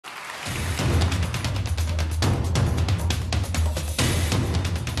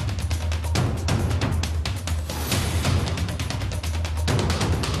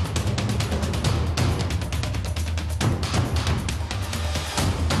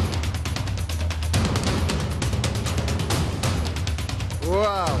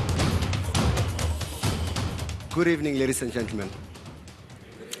Good evening, ladies and gentlemen.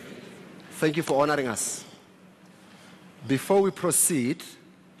 Thank you for honoring us. Before we proceed,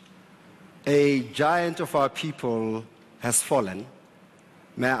 a giant of our people has fallen.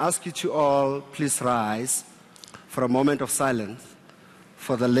 May I ask you to all please rise for a moment of silence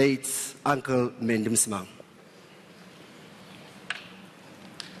for the late Uncle Mendi Msimang.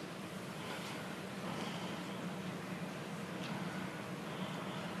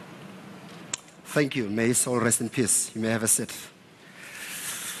 Thank you. May his soul rest in peace. You may have a seat.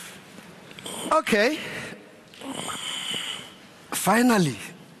 Okay. Finally.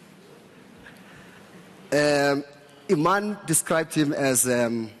 Iman described him as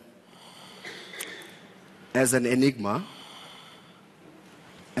an enigma.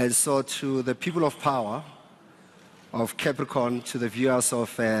 And so to the people of power of Capricorn, to the viewers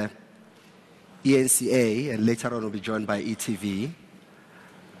of eNCA, and later on will be joined by ETV,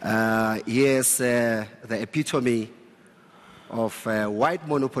 he is the epitome of white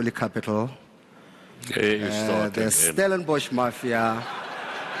monopoly capital, the Stellenbosch Mafia.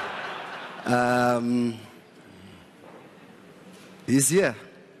 He's here.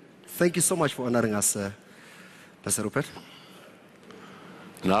 Thank you so much for honoring us, Mr. Rupert.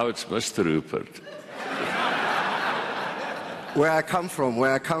 Now it's Mr. Rupert. Where I come from,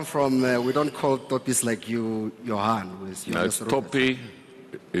 we don't call Toppies like you, Johann. No, it's Toppie.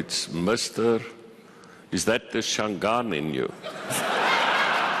 It's Mr. Is that the Shangaan in you?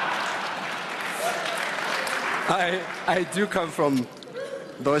 I do come from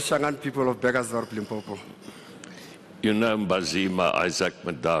those Shangaan people of Beggersdorp, Limpopo. You know Mbazima Isaac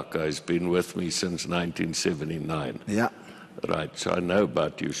Madaka has been with me since 1979. Yeah. Right, so I know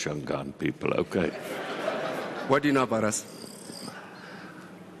about you Shangaan people, okay. What do you know about us?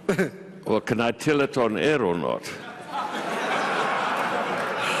 Well, can I tell it on air or not?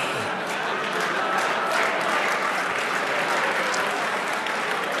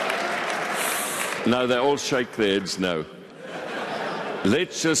 No, they all shake their heads no.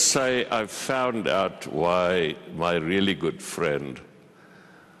 Let's just say I found out why my really good friend,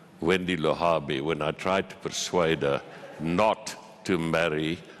 Wendy Lohabi, when I tried to persuade her not to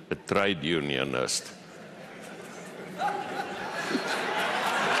marry a trade unionist.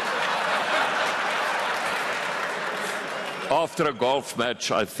 After a golf match,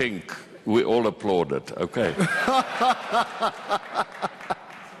 I think we all applauded, okay?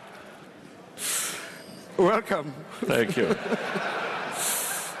 Welcome. Thank you.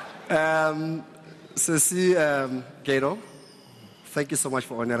 Ceci Gato, thank you so much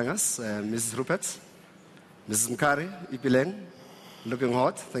for honoring us. Mrs. Rupert, Mrs. Mkhari, Ipileng, looking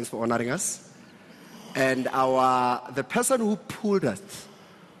hot, thanks for honoring us. And the person who pulled it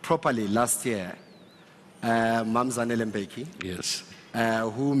properly last year, Mamzane Lembeki, yes,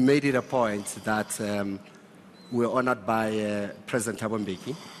 who made it a point that we're honored by President Thabo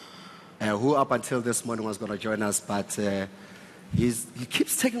Mbeki, who up until this morning was going to join us, but he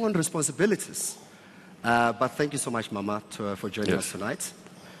keeps taking on responsibilities. But thank you so much, Mama, for joining us tonight.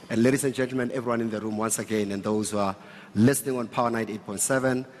 And ladies and gentlemen, everyone in the room once again, and those who are listening on Power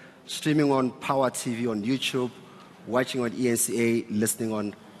 98.7, streaming on Power TV on YouTube, watching on eNCA, listening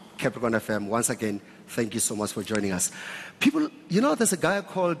on Capricorn FM, once again, thank you so much for joining us. People, you know, there's a guy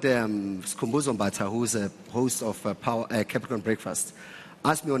called Skumbuzo Mbata, who's a host of Capricorn Breakfast,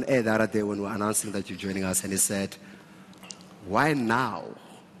 asked me on air the other day when we were announcing that you're joining us, and he said, why now?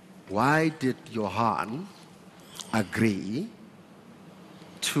 Why did Johann agree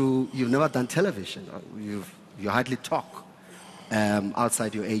to, you've never done television, you hardly talk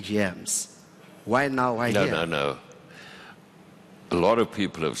outside your AGMs. Why now, why here? No. A lot of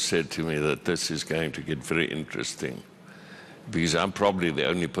people have said to me that this is going to get very interesting because I'm probably the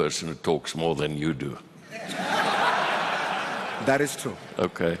only person who talks more than you do. That is true.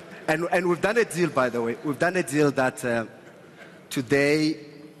 Okay. And we've done a deal, by the way. We've done a deal that today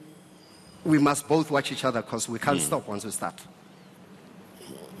we must both watch each other because we can't stop once we start.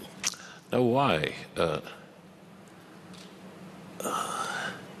 Now, why?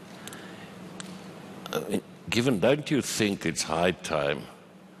 Given, don't you think it's high time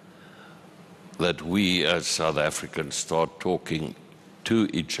that we as South Africans start talking to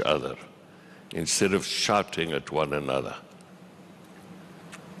each other instead of shouting at one another?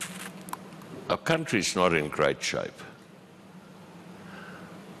 Our country's not in great shape.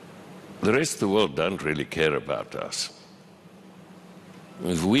 The rest of the world don't really care about us.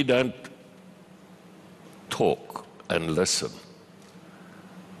 If we don't talk and listen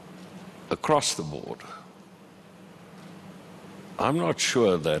across the board, I'm not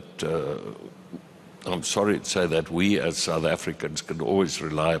sure that, I'm sorry to say that we as South Africans can always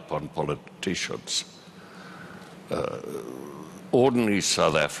rely upon politicians ordinary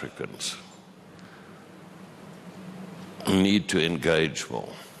South Africans need to engage more.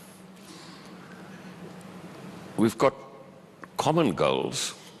 We've got common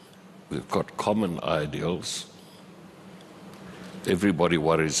goals, we've got common ideals. Everybody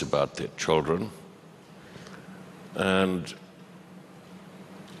worries about their children. And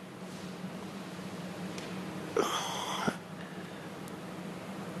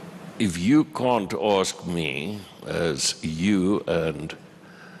if you can't ask me, as you and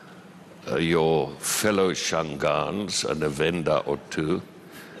your fellow Shangans and a vendor or two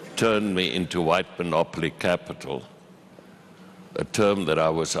turned me into white monopoly capital, a term that I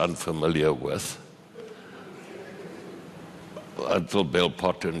was unfamiliar with, until Bill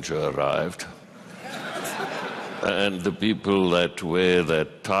Pottinger arrived. And the people that wear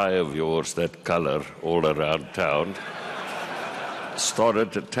that tie of yours, that color, all around town,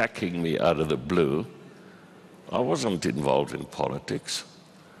 started attacking me out of the blue. I wasn't involved in politics.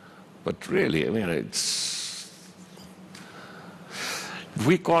 But really, I mean,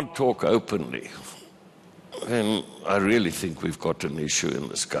 we can't talk openly. And I really think we've got an issue in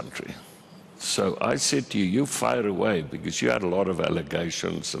this country. So I said to you, you fire away, because you had a lot of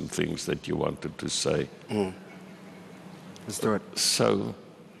allegations and things that you wanted to say. Let's do it. So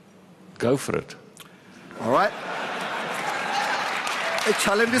go for it. All right. A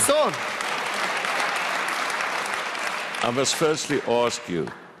challenge is on. I must firstly ask you,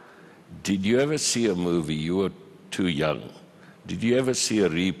 did you ever see a movie? You were too young. Did you ever see a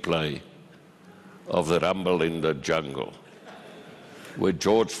replay of The Rumble in the Jungle, where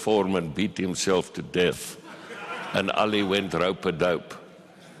George Foreman beat himself to death and Ali went rope-a-dope,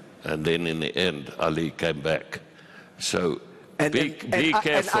 and then in the end Ali came back? So be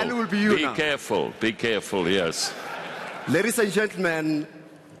careful. And Ali will be you now. Be careful, yes. Ladies and gentlemen,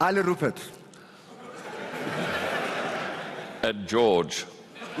 Ali Rupert. And George.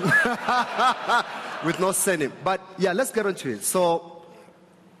 With no surname. But yeah, let's get into it. So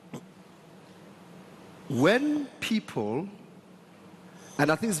when people,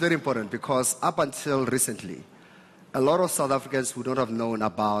 and I think it's very important, because up until recently, a lot of South Africans would not have known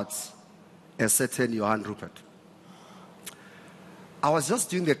about a certain Johann Rupert. I was just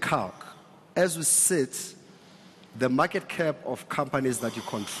doing the calc. As we sit, the market cap of companies that you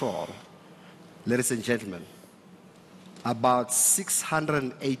control, ladies and gentlemen, about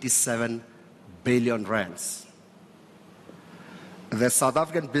 687 billion rands. The South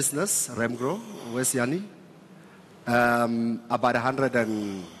African business, Remgro, where's Yanni? About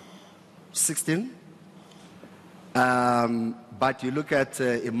 116. But you look at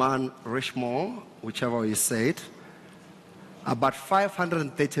Iman Richemont, whichever you say it, about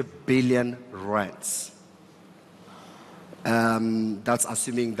 530 billion rands. That's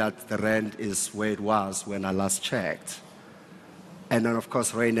assuming that the rand is where it was when I last checked. And then, of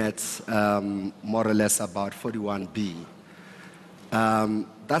course, Reinet, more or less about 41B.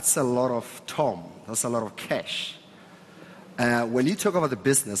 That's a lot of tom. That's a lot of cash. When you talk about the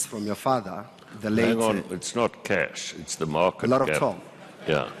business from your father, the late... Hang on, it's not cash. It's the market cap. A lot of tom.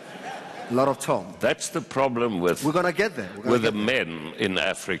 Yeah. A lot of tom. That's the problem with... We're going to get there. With the men in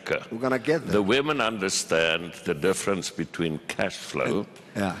Africa. We're going to get there. The women understand the difference between cash flow...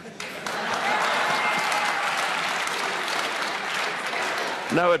 Yeah.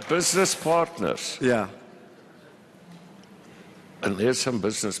 Now at business partners. Yeah. And there's some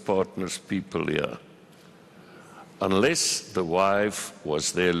business partners people here. Unless the wife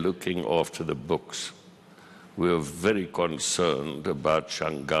was there looking after the books, we were very concerned about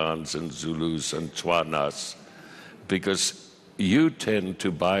Shangans and Zulus and Tswanas, because you tend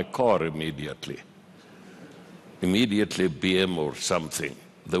to buy a car immediately BM or something.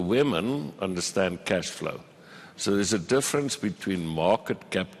 The women understand cash flow. So there's a difference between market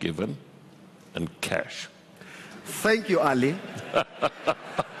cap given and cash. Thank you, Ali.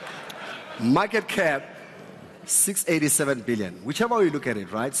 Market cap, 687 billion, whichever way you look at it,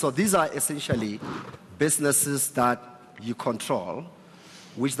 right? So these are essentially businesses that you control,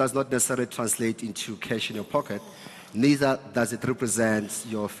 which does not necessarily translate into cash in your pocket. Neither does it represent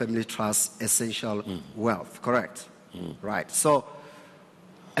your family trust essential wealth, correct? Right. So,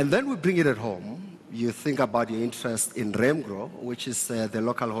 and then we bring it at home. You think about your interest in Remgro, which is the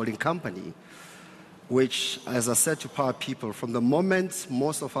local holding company, which, as I said to power people, from the moment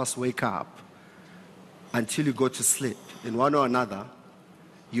most of us wake up until you go to sleep, in one or another,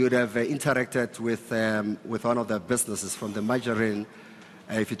 you would have interacted with one of the businesses, from the margarine,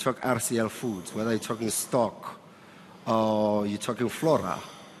 if you talk RCL Foods, whether you're talking stock or you're talking flora,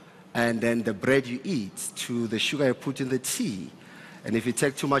 and then the bread you eat, to the sugar you put in the tea, And if you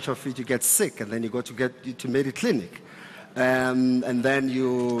take too much of it, you get sick, and then you go to Medi Clinic. And then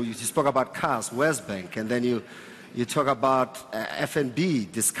you spoke about cars, Westbank, and then you talk about F&B,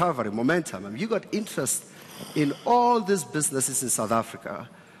 Discovery, Momentum. I mean, you got interest in all these businesses in South Africa,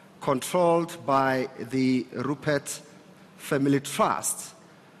 controlled by the Rupert Family Trust.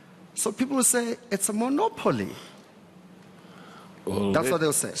 So people will say it's a monopoly. Well, that's what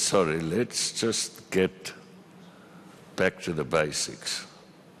they'll say. Sorry, let's just get back to the basics.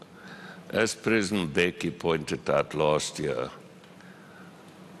 As President Mbeki pointed out last year,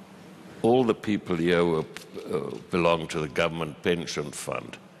 all the people here belong to the government pension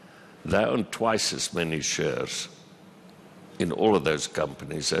fund. They own twice as many shares in all of those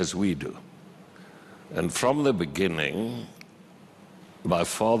companies as we do. And from the beginning, my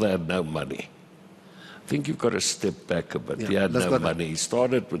father had no money. I think you've got to step back a bit. He had no money. He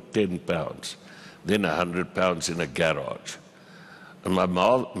started with £10, then £100 in a garage. And my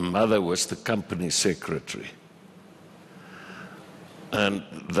mother was the company secretary. And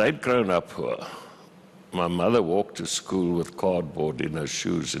they'd grown up poor. My mother walked to school with cardboard in her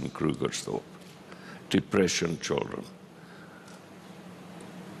shoes in Krugersdorp. Depression children.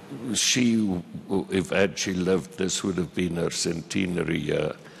 She, had she lived, this would have been her centenary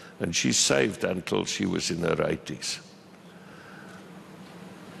year. And she saved until she was in her 80s.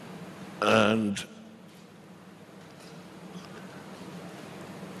 And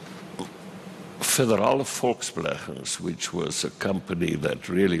Federale Volksbeleggings, which was a company that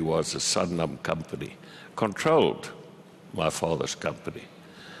really was a Sanlam company, controlled my father's company.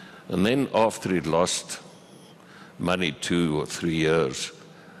 And then after he'd lost money 2 or 3 years,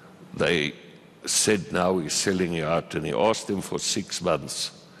 they said, now he's selling you out, and he asked him for 6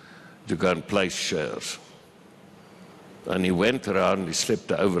 months to go and place shares. And he went around, he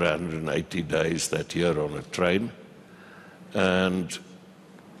slept over 180 days that year on a train, and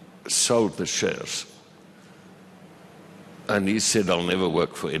sold the shares. And he said, I'll never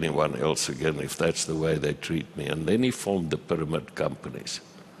work for anyone else again if that's the way they treat me. And then he formed the pyramid companies.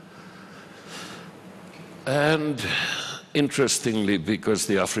 And interestingly, because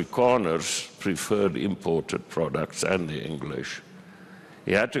the Afrikaners preferred imported products and the English,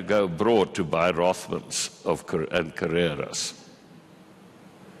 he had to go abroad to buy Rothmans and Carreras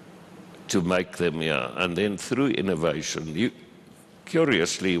to make them here. And then through innovation,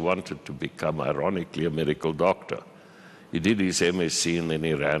 curiously, he wanted to become, ironically, a medical doctor. He did his MSc and then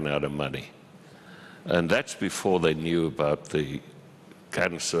he ran out of money. And that's before they knew about the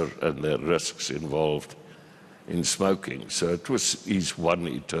cancer and the risks involved in smoking. So it was his one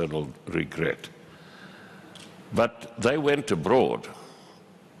eternal regret. But they went abroad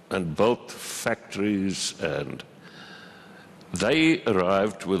and built factories, and they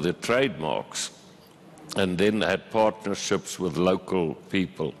arrived with the trademarks and then had partnerships with local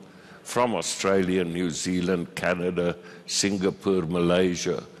people from Australia, New Zealand, Canada, Singapore,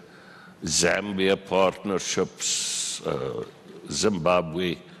 Malaysia, Zambia partnerships,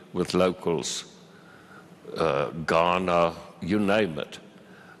 Zimbabwe with locals, Ghana, you name it.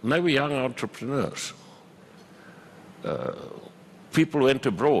 And they were young entrepreneurs. People went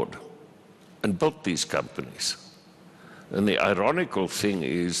abroad and built these companies. And the ironical thing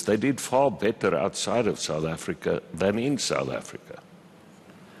is they did far better outside of South Africa than in South Africa.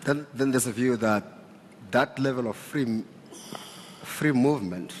 Then there's a view that that level of free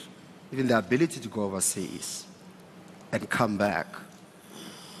movement, even the ability to go overseas and come back,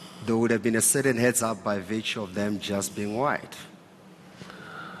 there would have been a certain heads up by virtue of them just being white.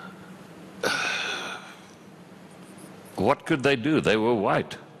 What could they do? They were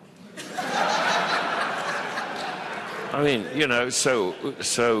white. I mean, you know,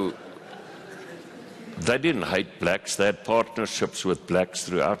 so they didn't hate blacks. They had partnerships with blacks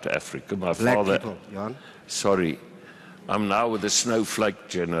throughout Africa. My father, people, Johann. Sorry, I'm now with the snowflake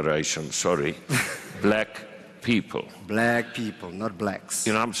generation. Sorry, black people. Black people, not blacks.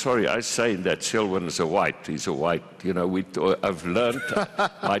 You know, I'm sorry. I say that Selwyn is a white. He's a white. You know, I've learned.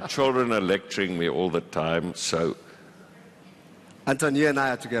 My children are lecturing me all the time. So, Anton, you and I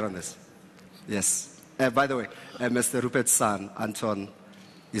have to get on this. Yes. By the way, Mr. Rupert's son, Anton,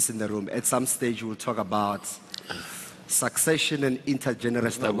 is in the room. At some stage, we'll talk about succession and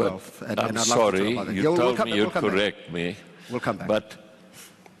intergenerational wealth. And I'm sorry, you told me you'd correct me. We'll come back. But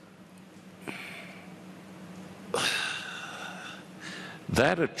they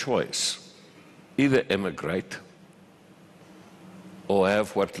had a choice. Either emigrate or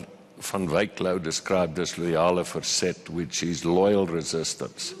have what Van Wyk described as loyale verzet, which is loyal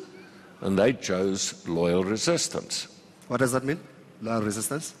resistance. And they chose loyal resistance. What does that mean, loyal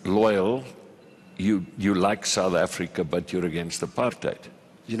resistance? Loyal, you like South Africa, but you're against apartheid.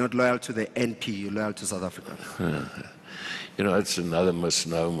 You're not loyal to the NP, you're loyal to South Africa. You know, it's another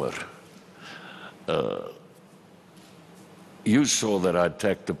misnomer. You saw that I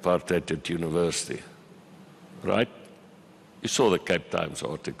attacked apartheid at university, right? You saw the Cape Times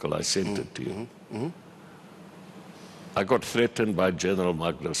article, I sent it to you. I got threatened by General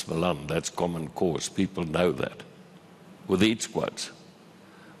Magnus Malan. That's common cause. People know that. With each squads.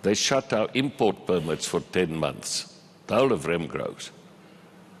 They shut our import permits for 10 months. The whole of Remgro's.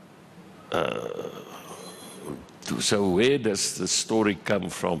 So where does the story come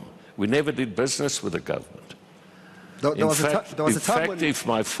from? We never did business with the government. In fact, if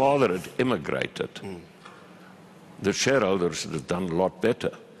my father had immigrated, the shareholders would have done a lot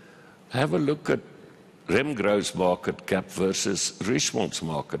better. Have a look at Remgro's market cap versus Richemont's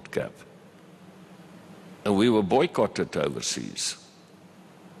market cap. And we were boycotted overseas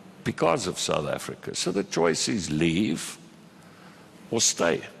because of South Africa. So the choice is leave or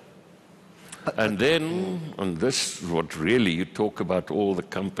stay. And then, and this is what really you talk about all the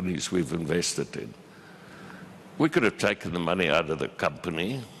companies we've invested in. We could have taken the money out of the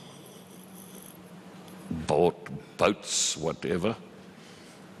company, bought boats, whatever,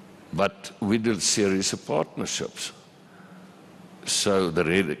 but we did a series of partnerships. So the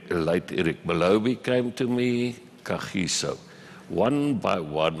late Eric Malobi came to me, Kagiso. One by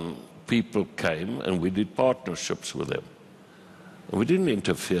one, people came and we did partnerships with them. We didn't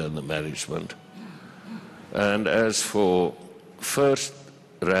interfere in the management. And as for First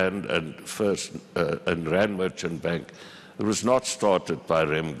Rand and Rand Merchant Bank, it was not started by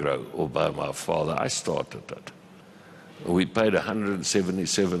Remgro or by my father. I started it. We paid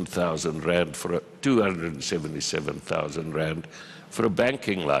 177,000 Rand for 277,000 Rand for a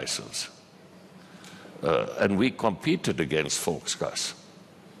banking license. And we competed against Volksgas.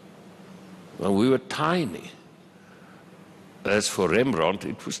 And we were tiny. As for Remgro,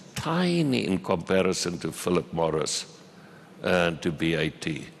 it was tiny in comparison to Philip Morris and to BAT.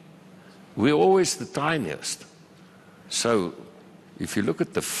 We're always the tiniest. So if you look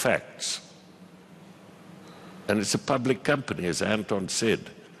at the facts, and it's a public company, as Anton said,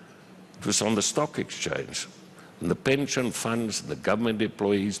 it was on the stock exchange. And the pension funds, the government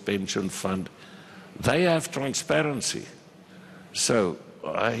employees' pension fund, they have transparency. So,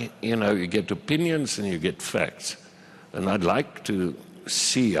 you get opinions and you get facts. And I'd like to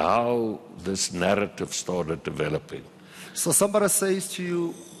see how this narrative started developing. So somebody says to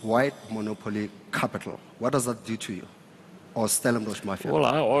you, white monopoly capital. What does that do to you? Or Stellenbosch Mafia? Well,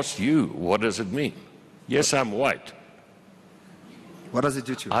 I asked you, what does it mean? Yes, I'm white. What does it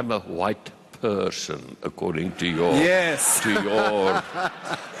do to you? I'm a white person, according to your, yes. to your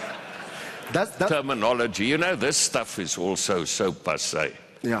that's terminology. You know, this stuff is also so passé.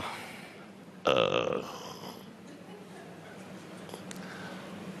 Yeah.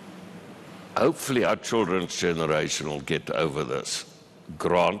 Hopefully our children's generation will get over this.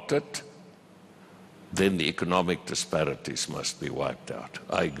 Granted, then the economic disparities must be wiped out.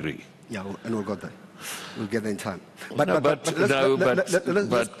 I agree. Yeah, and we'll get there. We'll get there in time.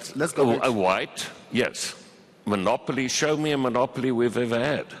 Let's go. A white, yes. Monopoly, show me a monopoly we've ever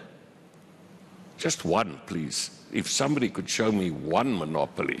had. Just one, please. If somebody could show me one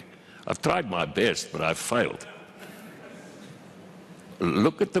monopoly. I've tried my best, but I've failed.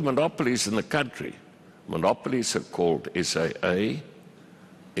 Look at the monopolies in the country. Monopolies are called SAA,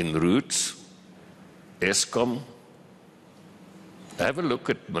 in Roots, Eskom. Have a look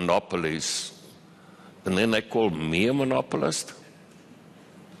at monopolies, and then they call me a monopolist.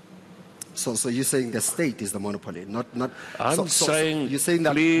 So you're saying the state is the monopoly, not. I'm saying, you're saying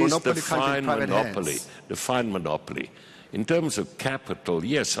that please monopoly define can't be monopoly. hands. Define monopoly. In terms of capital,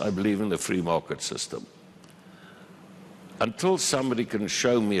 yes, I believe in the free market system. Until somebody can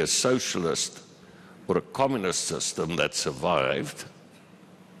show me a socialist or a communist system that survived,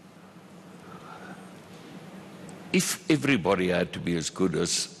 if everybody had to be as good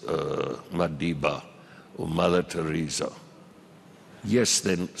as Madiba or Mother Teresa, yes,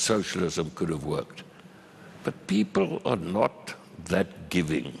 then socialism could have worked. But people are not that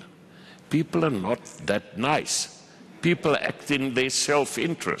giving. People are not that nice. People act in their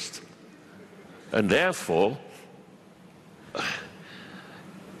self-interest. And therefore,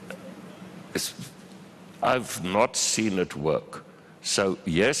 I've not seen it work. So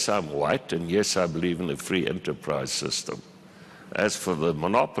yes, I'm white, and yes, I believe in the free enterprise system. As for the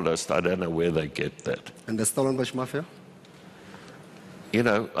monopolist, I don't know where they get that. And the Stellenbosch Mafia? You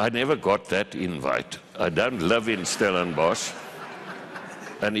know, I never got that invite. I don't live in Stellenbosch.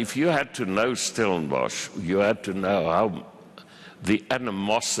 And if you had to know Stellenbosch, you had to know how the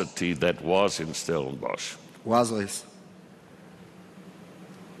animosity that was in Stellenbosch. Was or is?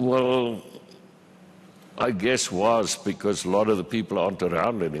 Well, I guess was, because a lot of the people aren't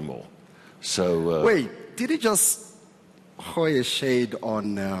around anymore. So Wait, did he just throw a shade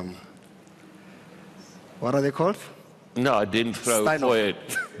on, what are they called? no, I didn't throw Steinhoff.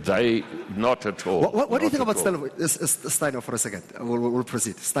 it. They, not at all. What do you think Not about at all. Steinhoff for a second? We'll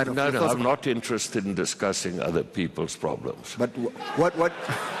proceed. Steinhoff. No, your no, thoughts I'm about- not interested in discussing other people's problems. But what?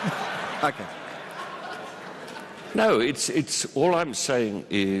 Okay. No, it's all I'm saying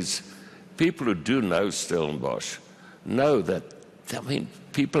is people who do know Stellenbosch know that, I mean,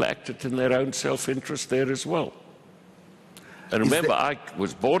 people acted in their own self-interest there as well. And remember, I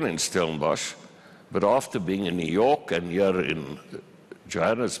was born in Stellenbosch, but after being in New York and here in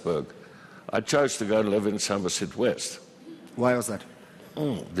Johannesburg, I chose to go and live in Somerset West. Why was that?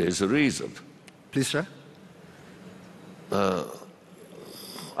 There's a reason. Please share.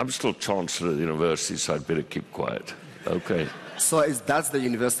 I'm still Chancellor of the University, so I'd better keep quiet. Okay. So that's the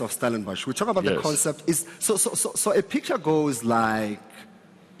University of Stellenbosch. We talk about the Yes. concept. So a picture goes like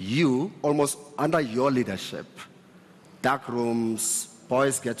you, almost under your leadership, dark rooms,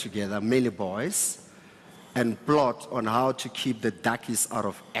 boys get together, mainly boys, and plot on how to keep the darkies out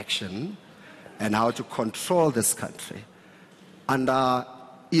of action and how to control this country under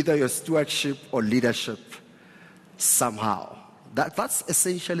either your stewardship or leadership somehow. That's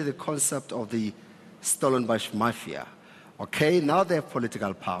essentially the concept of the Stellenbosch Mafia. Okay, now they have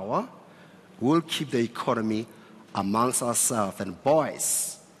political power. We'll keep the economy amongst ourselves. And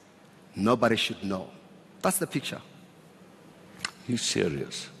boys, nobody should know. That's the picture. You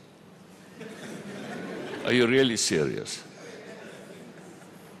serious? Are you really serious?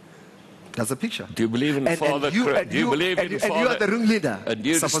 That's the picture. Do you believe in Father Christmas? Do you believe in Father? And you are the ringleader. And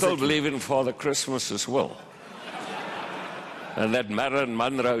you still supposedly. believe in Father Christmas as well? And that Marilyn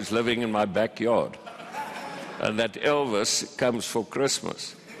Monroe's living in my backyard. And that Elvis comes for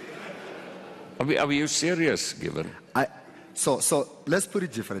Christmas. Are you serious, Given? So let's put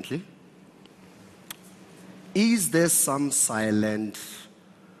it differently. Is there some silent,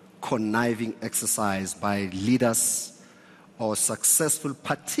 conniving exercise by leaders or successful,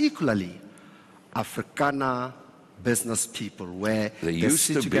 particularly Afrikaner business people, where they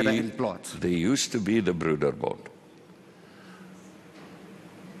sit together and plot? There used to be the Broederbond.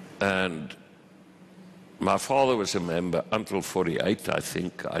 And my father was a member until 48, I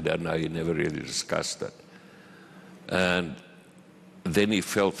think. I don't know, he never really discussed it. And then he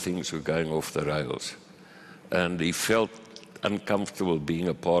felt things were going off the rails. And he felt uncomfortable being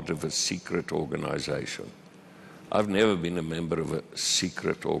a part of a secret organization. I've never been a member of a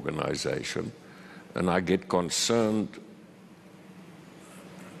secret organization, and I get concerned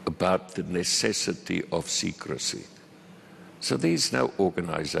about the necessity of secrecy. So there's no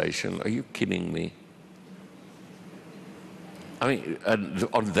organization. Are you kidding me? I mean, and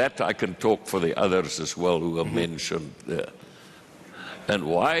on that I can talk for the others as well who are mentioned there. And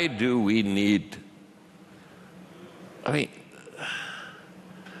why do we need, I mean,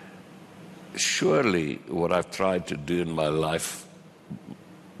 surely what I've tried to do in my life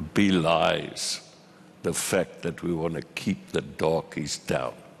belies the fact that we want to keep the darkies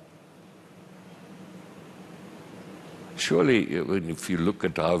down. Surely, if you look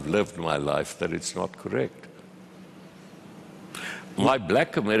at how I've lived my life, that it's not correct. My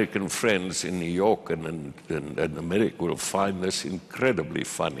black American friends in New York and America will find this incredibly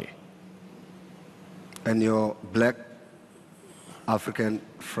funny. And your black African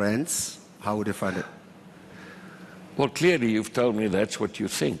friends, how would they find it? Well, clearly you've told me that's what you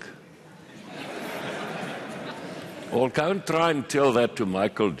think. Well, go and try and tell that to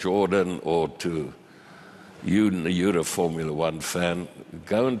Michael Jordan or to you're a Formula One fan.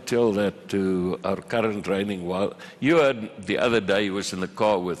 Go and tell that to our current reigning wild. You heard the other day he was in the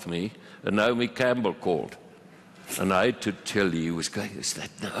car with me, and Naomi Campbell called. And I had to tell you, he was going, is that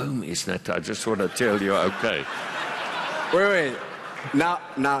Naomi? Is that? I just want to tell you, okay. Wait. Now,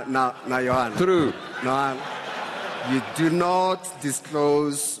 Johann. True. Now, you do not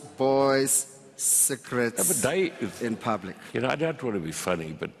disclose boys' secrets in public. You know, I don't want to be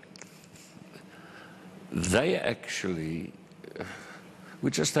funny, but they actually,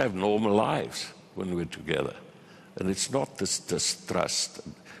 we just have normal lives when we're together. And it's not this distrust.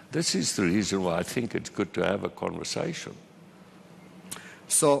 This is the reason why I think it's good to have a conversation.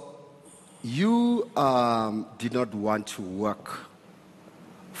 So, you did not want to work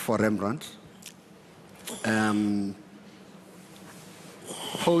for Rembrandt.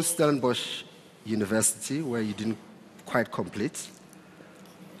 Post Stellenbosch University, where you didn't quite complete.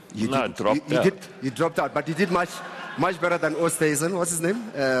 I dropped out. You dropped out, but you did much. Much better than Oosthuizen. What's his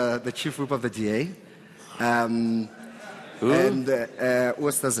name? The chief whip of the DA. And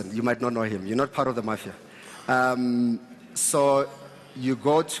Oosthuizen, you might not know him. You're not part of the mafia. So you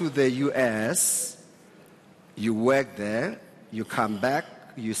go to the US, you work there, you come back,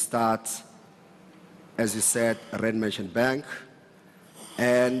 you start, as you said, Rand Merchant Bank,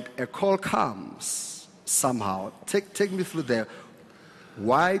 and a call comes somehow. Take me through there.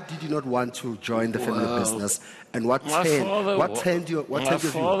 Why did you not want to join the family business? And what turned you? My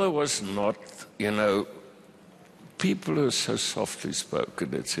father was not, people who are so softly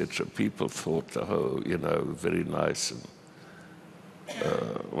spoken, etc. People thought, very nice. And,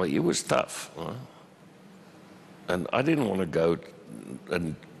 well, he was tough. Huh? And I didn't want to go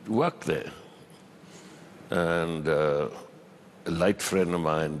and work there. And a late friend of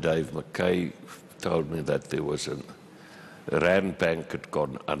mine, Dave McKay, told me that there was a Rand Bank had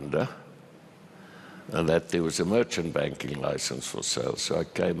gone under and that there was a merchant banking license for sale. So I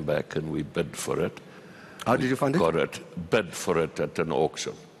came back and we bid for it. How did you find it? Bid for it at an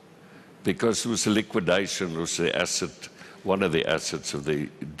auction. Because it was a liquidation, it was the asset, one of the assets of the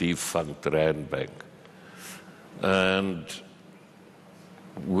defunct Rand Bank. And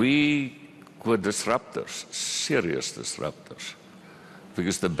we were disruptors, serious disruptors,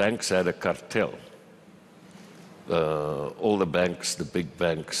 because the banks had a cartel. All the banks, the big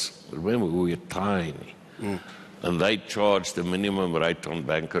banks, remember we were tiny, and they charged the minimum rate on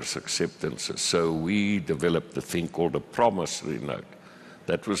bankers' acceptances. So we developed a thing called a promissory note.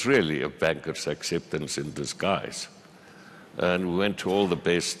 That was really a banker's acceptance in disguise. And we went to all the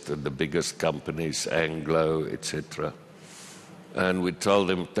best and the biggest companies, Anglo, etc. And we told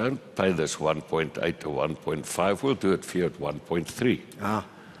them, don't pay this 1.8 or 1.5, we'll do it for you at 1.3.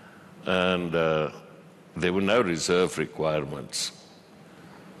 And there were no reserve requirements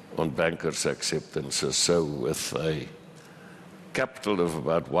on bankers' acceptances. So with a capital of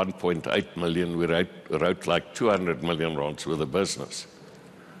about 1.8 million, we wrote like 200 million rands worth of business.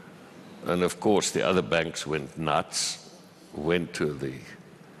 And of course, the other banks went nuts, went to the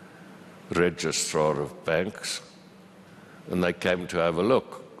registrar of banks, and they came to have a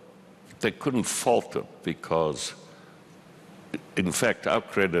look. They couldn't fault it because, in fact, our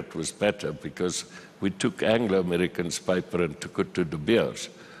credit was better because we took Anglo-Americans' paper and took it to De Beers,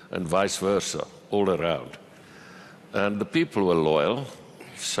 and vice versa, all around. And the people were loyal,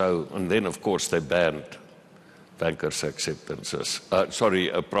 and then, of course, they banned bankers' acceptances.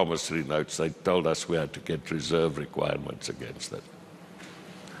 Promissory notes. They told us we had to get reserve requirements against it.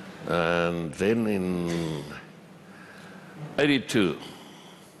 And then in '82,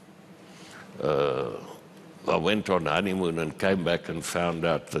 I went on honeymoon and came back and found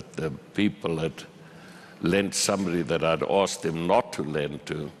out that the people had lent somebody that I'd asked them not to lend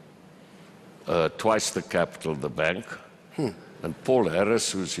to twice the capital of the bank. And Paul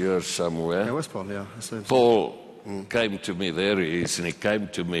Harris, who's here somewhere. Yeah, where's Paul? Yeah, Paul came to me, there he is, and he came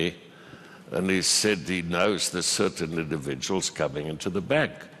to me and he said he knows there's certain individuals coming into the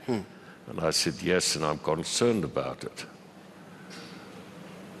bank. And I said, yes, and I'm concerned about it.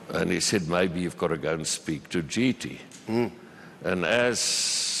 And he said, maybe you've got to go and speak to GT. And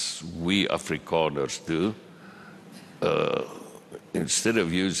as we Afrikaners do, instead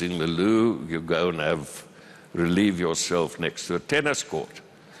of using the loo, you go and relieve yourself next to a tennis court.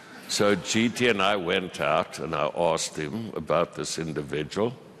 So GT and I went out and I asked him about this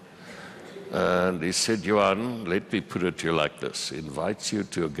individual. And he said, Johann, let me put it to you like this. He invites you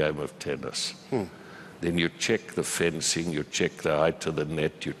to a game of tennis. Then you check the fencing, you check the height of the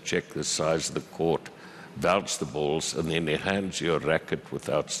net, you check the size of the court, bounce the balls, and then he hands you a racket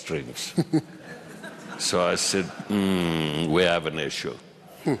without strings. So I said, we have an issue.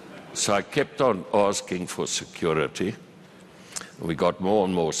 So I kept on asking for security. We got more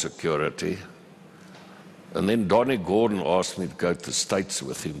and more security. And then Donnie Gordon asked me to go to the States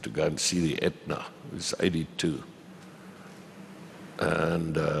with him to go and see the Etna. It was '82.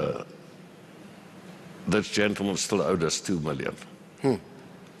 And this gentleman still owed us $2 million.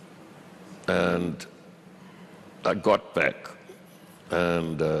 And I got back,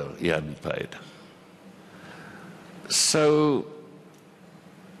 and he hadn't paid. So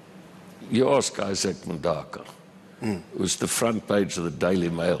you ask Isaac Mdaka, who's the front page of the Daily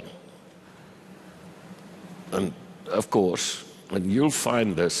Mail. And of course, and you'll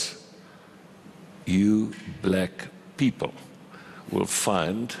find this, you black people will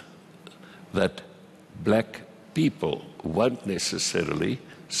find that black people won't necessarily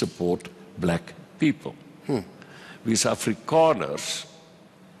support black people. These Afrikaners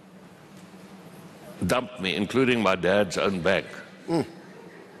dumped me, including my dad's own bank.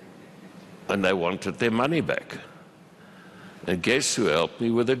 And they wanted their money back. And guess who helped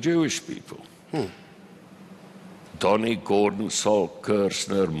me with the Jewish people? Donnie Gordon, Saul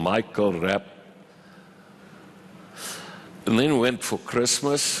Kirsner, Michael Rapp. And then went for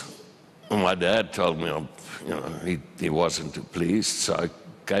Christmas. And my dad told me, he wasn't too pleased. So I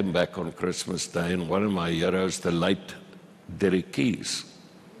came back on Christmas Day, and one of my heroes, the late Derek Keyes,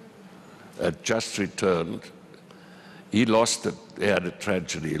 had just returned. He lost it. He had a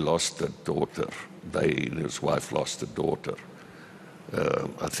tragedy. He lost a daughter. He and his wife lost a daughter.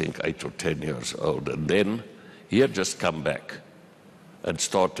 I think 8 or 10 years old. And then he had just come back and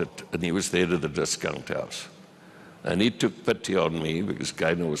started, and he was there to the discount house. And he took pity on me because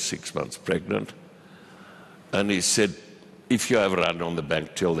Gaynor was 6 months pregnant. And he said, if you have a run on the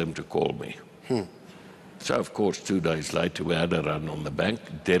bank, tell them to call me. So, of course, 2 days later, we had a run on the bank.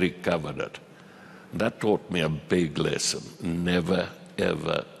 Derek covered it. That taught me a big lesson. Never,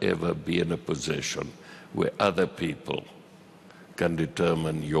 ever, ever be in a position where other people can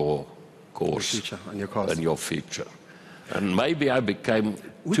determine your course and your future. And maybe I became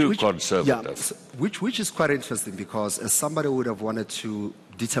too conservative. Yeah, which is quite interesting, because as somebody would have wanted to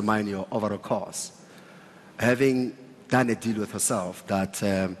determine your overall course, having done a deal with herself that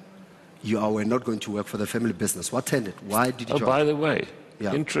you were not going to work for the family business, what turned it? Why did you join? By the way,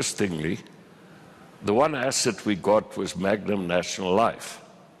 interestingly, the one asset we got was Magnum National Life.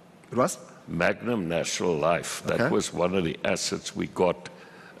 It was? Magnum National Life. That was one of the assets we got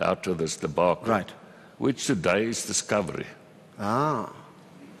out of this debacle. Right. Which today is Discovery.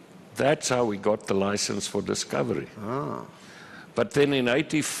 That's how we got the license for Discovery. But then in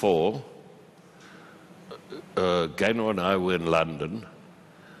 '84, Gaynor and I were in London,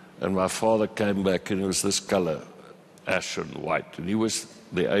 and my father came back, and it was this color, ashen white. And he was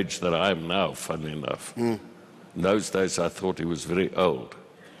the age that I am now, funny enough. In those days, I thought he was very old.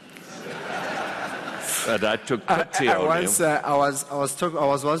 And I took pity on him. I was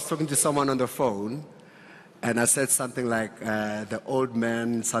once talking to someone on the phone, and I said something like, the old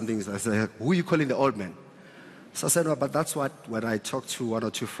man, something. I said, who are you calling the old man? So I said, well, but that's what, when I talk to one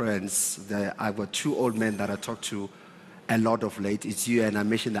or two friends, I've got 2 old men that I talk to a lot of late. It's you, and I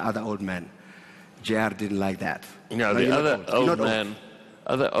mentioned the other old man. JR didn't like that. No, the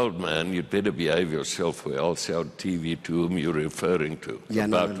other old man, you'd better behave yourself, or else on TV to whom you're referring to. Yeah,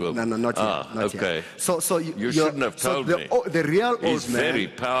 no, not yet. Not okay. Yet. So you shouldn't have told me. The real old man. He's very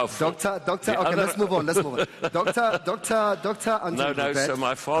powerful. Doctor. Okay, let's move on. Doctor. No. So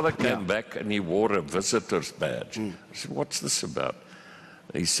my father came back, and he wore a visitor's badge. I said, "What's this about?"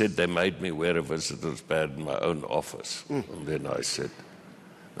 He said, "They made me wear a visitor's badge in my own office." And then I said,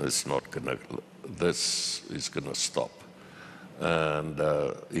 "This is gonna stop." And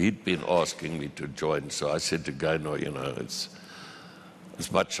he'd been asking me to join, so I said to Gaynor, it's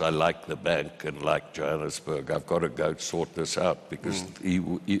as much as I like the bank and like Johannesburg, I've got to go sort this out, because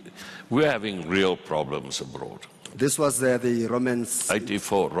we're having real problems abroad. This was the Romans...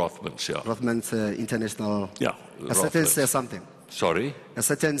 84, Rothmans, yeah. Rothmans International... Yeah, A certain say something. Sorry? A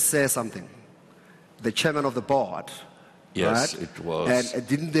certain say something. The chairman of the board... Yes, right? it was. And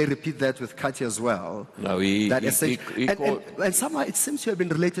didn't they repeat that with Kati as well? No, and somehow it seems to have been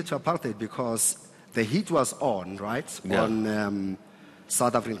related to apartheid, because the heat was on, right, on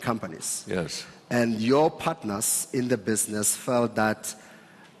South African companies. Yes. And your partners in the business felt that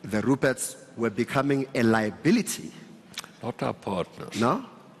the Ruperts were becoming a liability. Not our partners. No?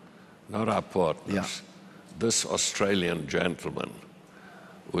 Not our partners. Yeah. This Australian gentleman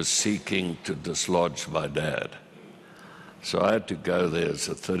was seeking to dislodge my dad. So I had to go there as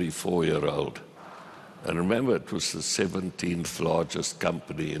a 34-year-old. And remember, it was the 17th largest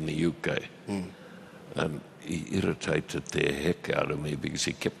company in the UK. And he irritated the heck out of me, because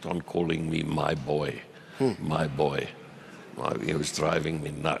he kept on calling me my boy, my boy. He was driving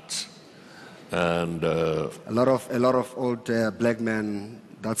me nuts. And a lot of old black men,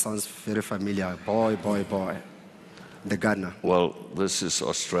 that sounds very familiar. Boy. The Ghana. Well, this is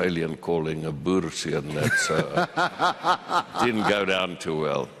Australian calling a boersie, and that didn't go down too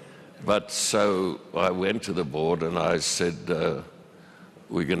well. But so I went to the board and I said,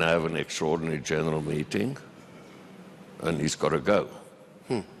 we're going to have an extraordinary general meeting, and he's got to go.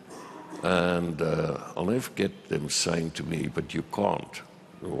 And I'll never forget them saying to me, but you can't.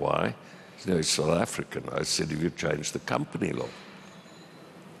 Why? He's South African. I said, if you change the company law,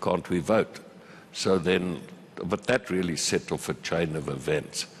 can't we vote? So then... But that really set off a chain of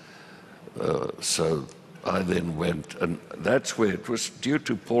events. So I then went, and that's where it was due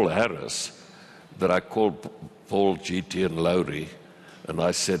to Paul Harris that I called Paul, GT, and Lowry, and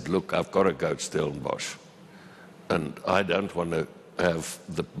I said, look, I've got to go to Stellenbosch. And I don't want to have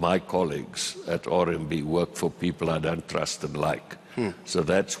my colleagues at RMB work for people I don't trust and like. So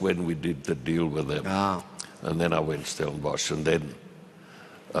that's when we did the deal with them. And then I went Stellenbosch, and then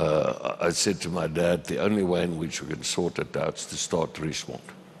I said to my dad, the only way in which we can sort it out is to start Richemont.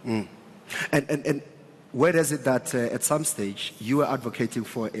 And where is it that at some stage you were advocating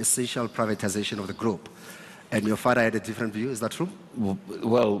for essential privatization of the group, and your father had a different view? Is that true?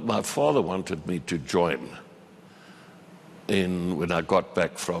 Well, my father wanted me to join when I got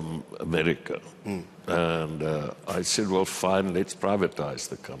back from America. And I said, well, fine, let's privatize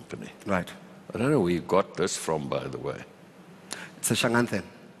the company. Right. I don't know where you got this from, by the way. It's a Shanganthen.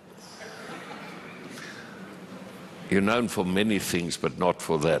 You're known for many things, but not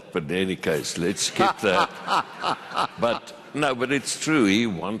for that. But in any case, let's skip that. But it's true.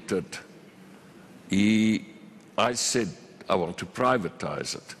 I said, I want to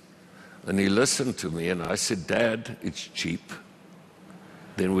privatize it. And he listened to me, and I said, Dad, it's cheap.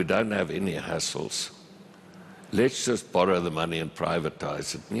 Then we don't have any hassles. Let's just borrow the money and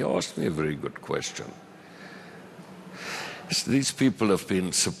privatize it. And he asked me a very good question. These people have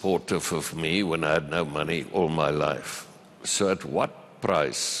been supportive of me when I had no money all my life. So at what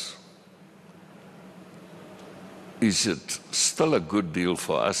price is it still a good deal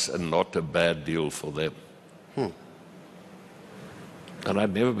for us and not a bad deal for them? And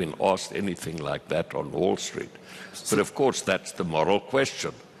I'd never been asked anything like that on Wall Street. But of course, that's the moral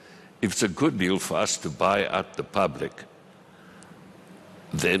question. If it's a good deal for us to buy out the public,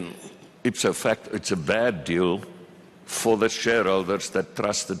 then ipso facto, it's a bad deal for the shareholders that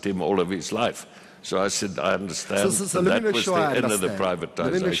trusted him all of his life. So I said, I understand. So let me make sure I end of the understand. privatization.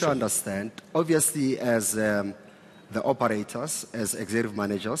 Let me make sure I understand. Obviously, as the operators, as executive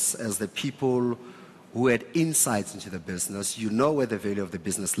managers, as the people who had insights into the business, you know where the value of the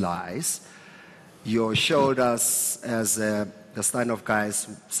business lies. Your shareholders, as the line of guys,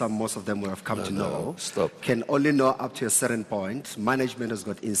 most of them will have come to know, can only know up to a certain point. Management has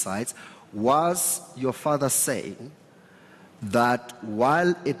got insights. Was your father saying that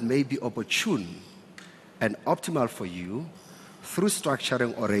while it may be opportune and optimal for you, through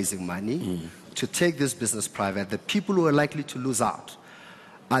structuring or raising money, to take this business private, the people who are likely to lose out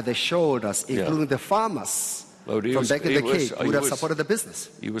are the shareholders, including the farmers from back in the Cape who would have supported the business?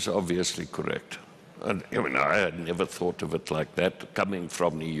 He was obviously correct. And I mean, I had never thought of it like that, coming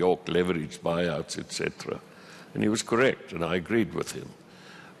from New York, leveraged buyouts, etc. And he was correct, and I agreed with him.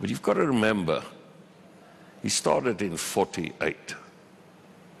 But you've got to remember, he started in 48.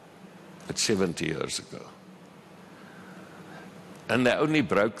 That's 70 years ago. And they only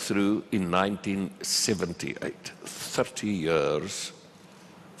broke through in 1978. 30 years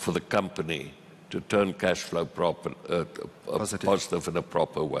for the company to turn cash flow positive in a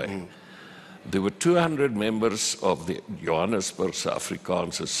proper way. There were 200 members of the Johannesburg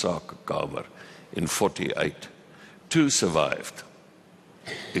Afrikaanse Sakekamer in 48. 2 survived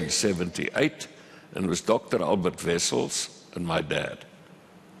in 78, and it was Dr. Albert Wessels and my dad.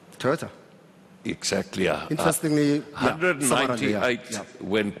 Toyota. Exactly. Interestingly, 198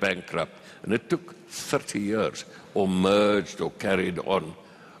 went bankrupt, and it took 30 years, or merged or carried on.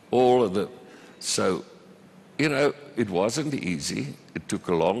 All of the, so, you know, it wasn't easy. It took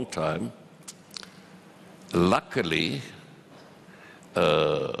a long time. Luckily,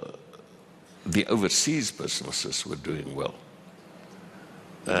 the overseas businesses were doing well.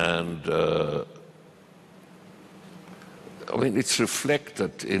 And I mean, it's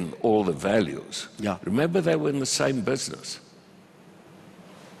reflected in all the values. Remember, they were in the same business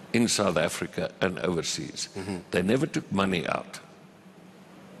in South Africa and overseas. They never took money out.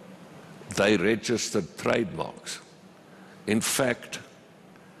 They registered trademarks. In fact,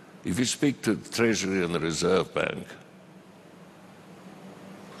 if you speak to the Treasury and the Reserve Bank,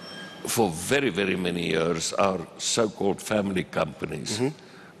 for very, very many years, our so-called family companies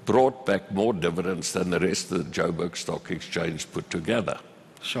brought back more dividends than the rest of the Joburg Stock Exchange put together.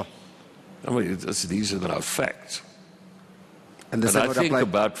 Sure. I mean, these are now facts. And I think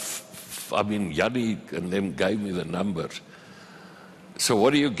about, I mean, Yanni and them gave me the numbers. So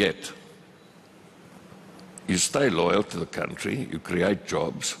what do you get? You stay loyal to the country, you create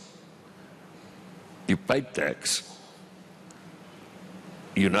jobs, you pay tax.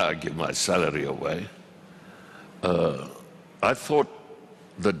 You know, I give my salary away. I thought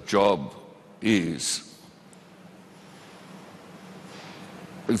the job is,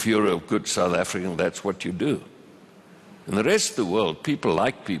 if you're a good South African, that's what you do. In the rest of the world, people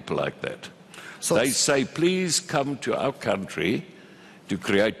like that. So they say, please come to our country to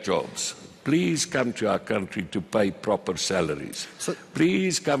create jobs. Please come to our country to pay proper salaries.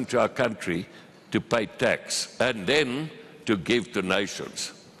 Please come to our country to pay tax. And then to give to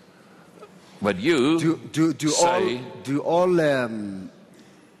nations. But you do all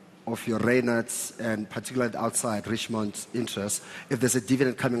of your Reynolds and particularly outside Richemont interests, if there's a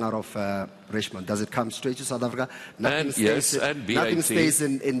dividend coming out of Richemont, does it come straight to South Africa? And BAT. Nothing stays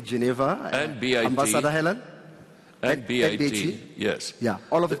in Geneva. And BAT. Ambassador Helen? And BAT, yes. Yeah,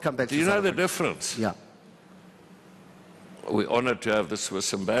 all of it come back to South Africa. Do you know the difference? Yeah. We're honored to have the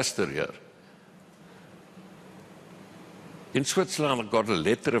Swiss ambassador here. In Switzerland, I got a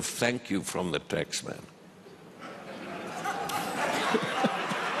letter of thank you from the taxman.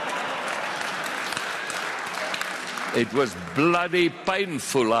 It was bloody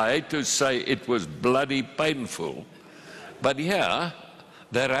painful. I hate to say it was bloody painful. But yeah,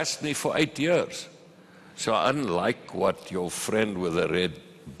 they harassed me for 8 years. So unlike what your friend with the red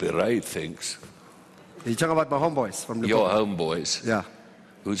beret thinks, You're talking about my homeboys from your homeboys, yeah,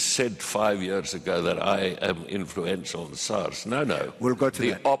 who said 5 years ago that I am influential on SARS. No. We'll go to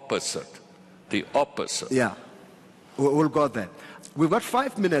the that. opposite. The opposite. Yeah, we'll go there. We've got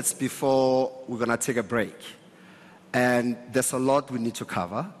 5 minutes before we're going to take a break. And there's a lot we need to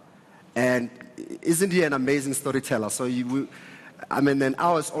cover. And isn't he an amazing storyteller? So an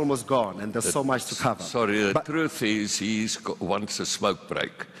hour is almost gone, and there's so much to cover. Sorry, the truth is he wants a smoke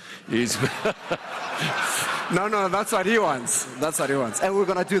break. No, that's what he wants. That's what he wants. And we're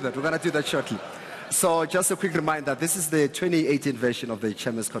going to do that. We're going to do that shortly. So just a quick reminder, this is the 2018 version of the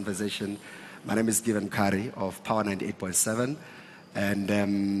Chairman's Conversation. My name is Given Mkhari of Power 98.7.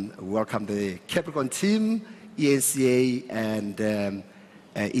 And welcome the Capricorn team, eNCA, and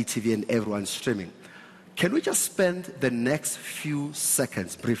ETV, and everyone streaming. Can we just spend the next few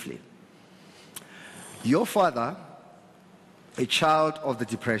seconds briefly? Your father, a child of the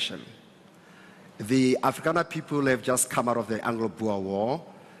Depression. The Afrikaner people have just come out of the Anglo-Boer War.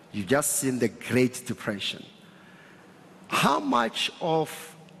 You've just seen the Great Depression. How much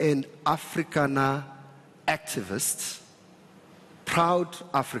of an Afrikaner activist, proud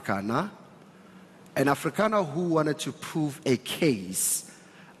Afrikaner, an Afrikaner who wanted to prove a case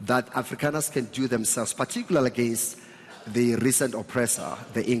that Afrikaners can do themselves, particularly against the recent oppressor,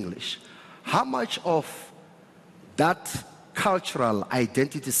 the English. How much of that cultural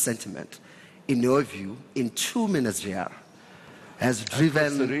identity sentiment, in your view, in 2 minutes here, has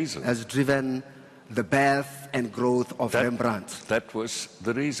driven the birth and growth of Rembrandt? That was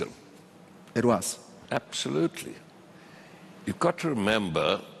the reason. It was. Absolutely. You've got to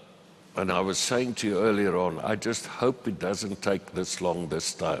remember, and I was saying to you earlier on, I just hope it doesn't take this long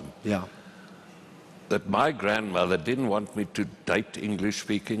this time. Yeah. That my grandmother didn't want me to date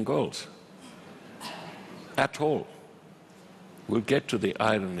English-speaking girls. At all. We'll get to the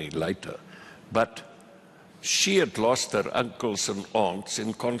irony later. But she had lost her uncles and aunts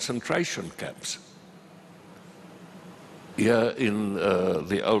in concentration camps here in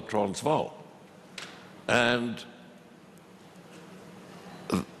the old Transvaal. And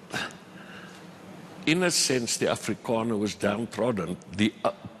in a sense, the Afrikaner was downtrodden. The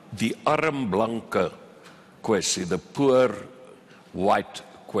arm blanke question, the poor white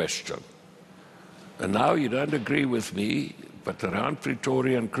question. And now you don't agree with me, but around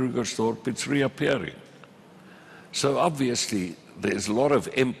Pretoria and Krugersdorp, it's reappearing. So obviously, there's a lot of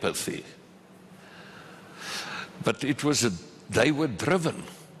empathy. But it was they were driven.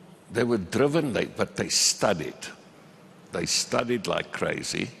 They were driven, but they studied. They studied like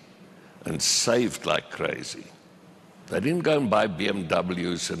crazy and saved like crazy. They didn't go and buy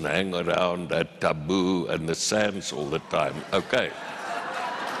BMWs and hang around at Taboo and the Sands all the time. Okay.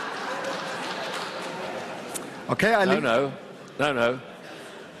 Okay, Ali. No.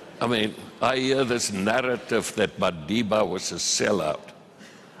 I mean, I hear this narrative that Madiba was a sellout.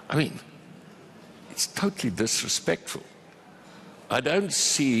 I mean, it's totally disrespectful. I don't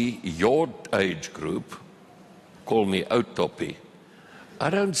see your age group, call me Otopi, I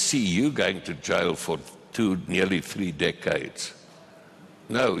don't see you going to jail for nearly 3 decades.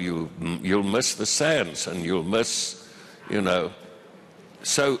 No, you'll miss the Sands and you'll miss,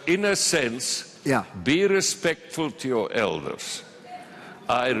 So in a sense, be respectful to your elders.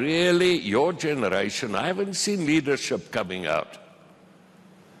 Your generation, I haven't seen leadership coming out.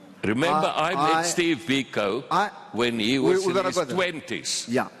 Remember, I met Steve Biko when he was in his 20s.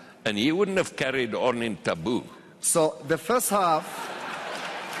 Yeah. And he wouldn't have carried on in Taboo. So the first half...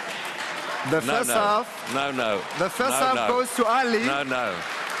 The first half goes to Ali. No.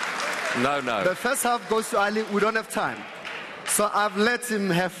 The first half goes to Ali. We don't have time. So I've let him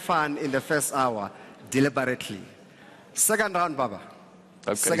have fun in the first hour, deliberately. Second round, Baba.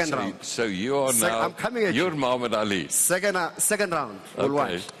 Okay, second round. So you are now, I'm coming at you're Muhammad Ali. Second round. We'll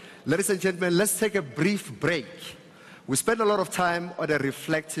watch. Ladies and gentlemen, let's take a brief break. We spend a lot of time on a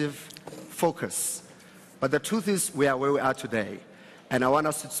reflective focus, but the truth is we are where we are today. And I want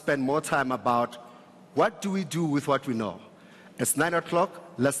us to spend more time about what do we do with what we know. It's 9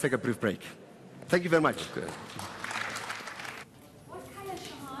 o'clock. Let's take a brief break. Thank you very much. Okay.